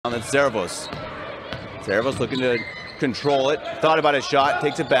That's Zervos. Zervos looking to control it. Thought about his shot,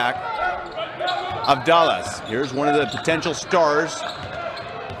 takes it back. Avdalas, here's one of the potential stars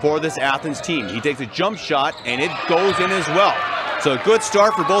for this Athens team. He takes a jump shot, and it goes in as well. So a good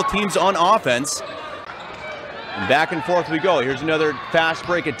start for both teams on offense. And back and forth we go. Here's another fast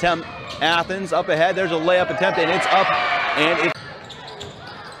break attempt. Athens up ahead. There's a layup attempt, and it's up. And it's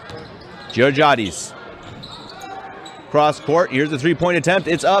Georgiades. Cross court. Here's the three-point attempt.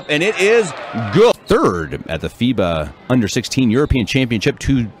 It's up, and it is good. Third at the FIBA Under-16 European Championship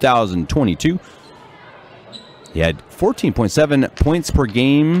 2022. He had 14.7 points per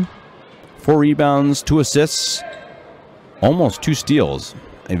game, 4 rebounds, 2 assists, almost 2 steals.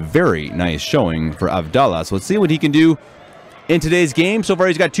 A very nice showing for Avdalas. Let's see what he can do in today's game. So far,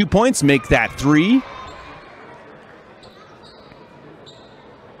 he's got 2 points. Make that 3.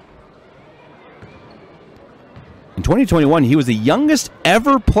 In 2021, he was the youngest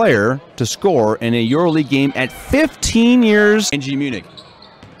ever player to score in a EuroLeague game at 15 years. NG Munich.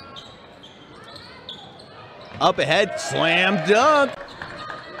 Up ahead, slam dunk.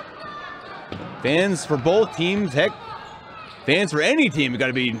 Fans for both teams, heck, fans for any team have got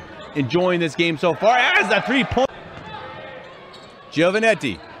to be enjoying this game so far. As that 3-point.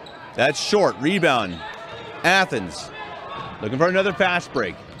 Giovanetti, that's short, rebound. Athens, looking for another fast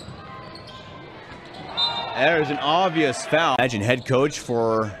break. There's an obvious foul. Imagine head coach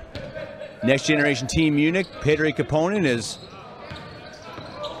for next generation team Munich, Pedro Kaponen, is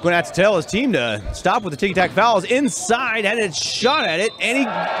going to have to tell his team to stop with the ticky-tack fouls. Inside, had a shot at it, and he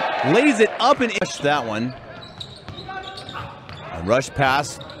lays it up and in. That one. A rush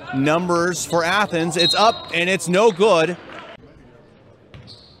pass, numbers for Athens. It's up, and it's no good.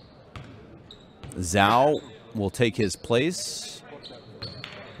 Zhao will take his place.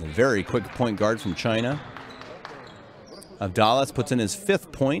 A very quick point guard from China. Avdalas puts in his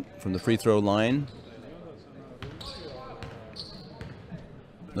 5th point from the free throw line.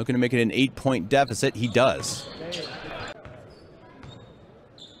 Looking to make it an 8-point deficit. He does.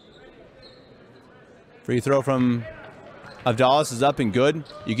 Free throw from Avdalas is up and good.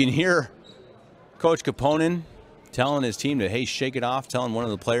 You can hear Coach Kaponen telling his team to, hey, shake it off, telling one of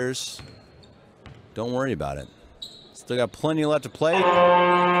the players, don't worry about it. Still got plenty left to play.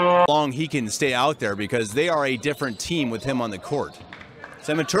 How long he can stay out there, because they are a different team with him on the court.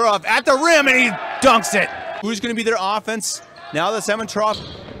 Sementurov at the rim, and he dunks it. Who's going to be their offense now that Sementurov?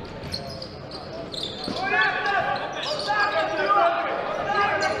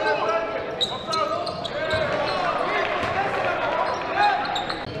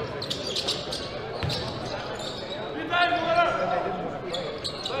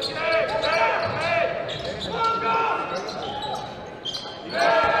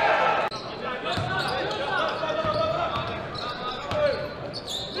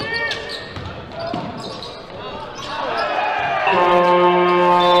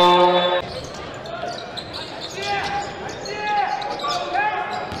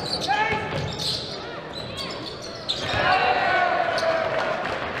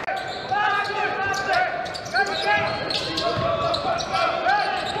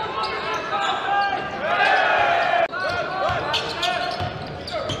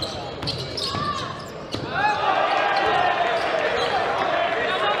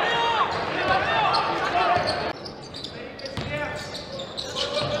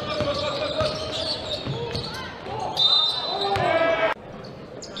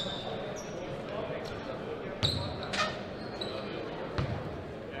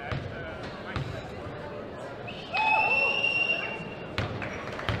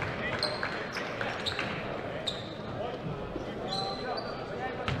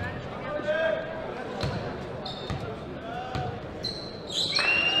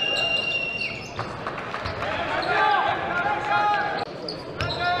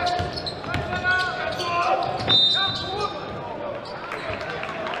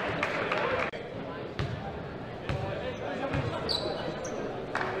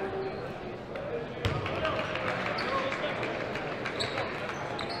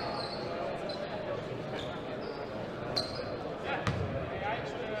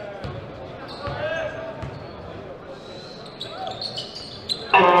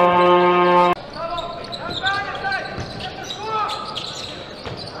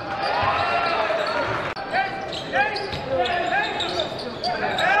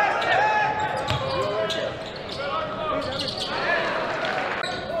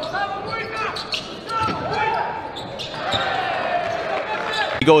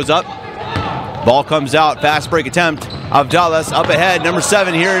 He goes up. Ball comes out. Fast break attempt. Avdalas up ahead. Number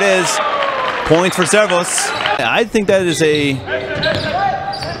 7. Here it is. Points for Servos. I think that is a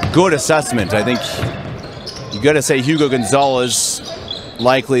good assessment. I think you got to say Hugo Gonzalez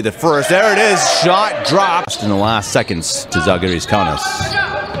likely the first. There it is. Shot dropped in the last seconds to Zalgiris Kaunas.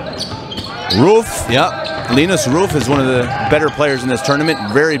 Roof, yep. Linus Roof is one of the better players in this tournament.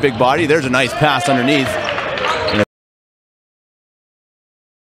 Very big body. There's a nice pass underneath.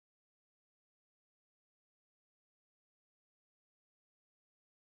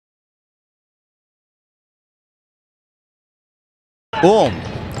 Boom.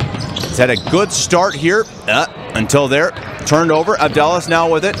 He's had a good start here until there. Turned over. Avdalas now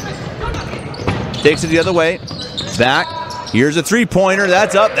with it. Takes it the other way. Back. Here's a three-pointer.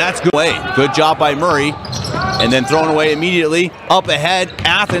 That's up. That's good. Good job by Murray. And then thrown away immediately. Up ahead.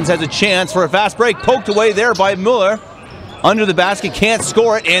 Athens has a chance for a fast break. Poked away there by Mueller. Under the basket. Can't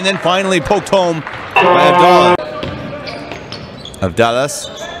score it. And then finally poked home by Avdalas.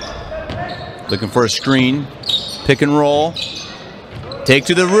 Avdalas looking for a screen. Pick and roll. Take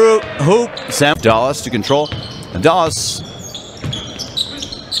to the hoop. Sam Avdalas to control. Avdalas,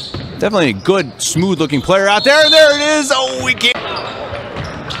 definitely a good, smooth-looking player out there. There it is. Oh, we can't.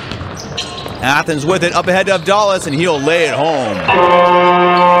 Athens with it. Up ahead to Avdalas, and he'll lay it home.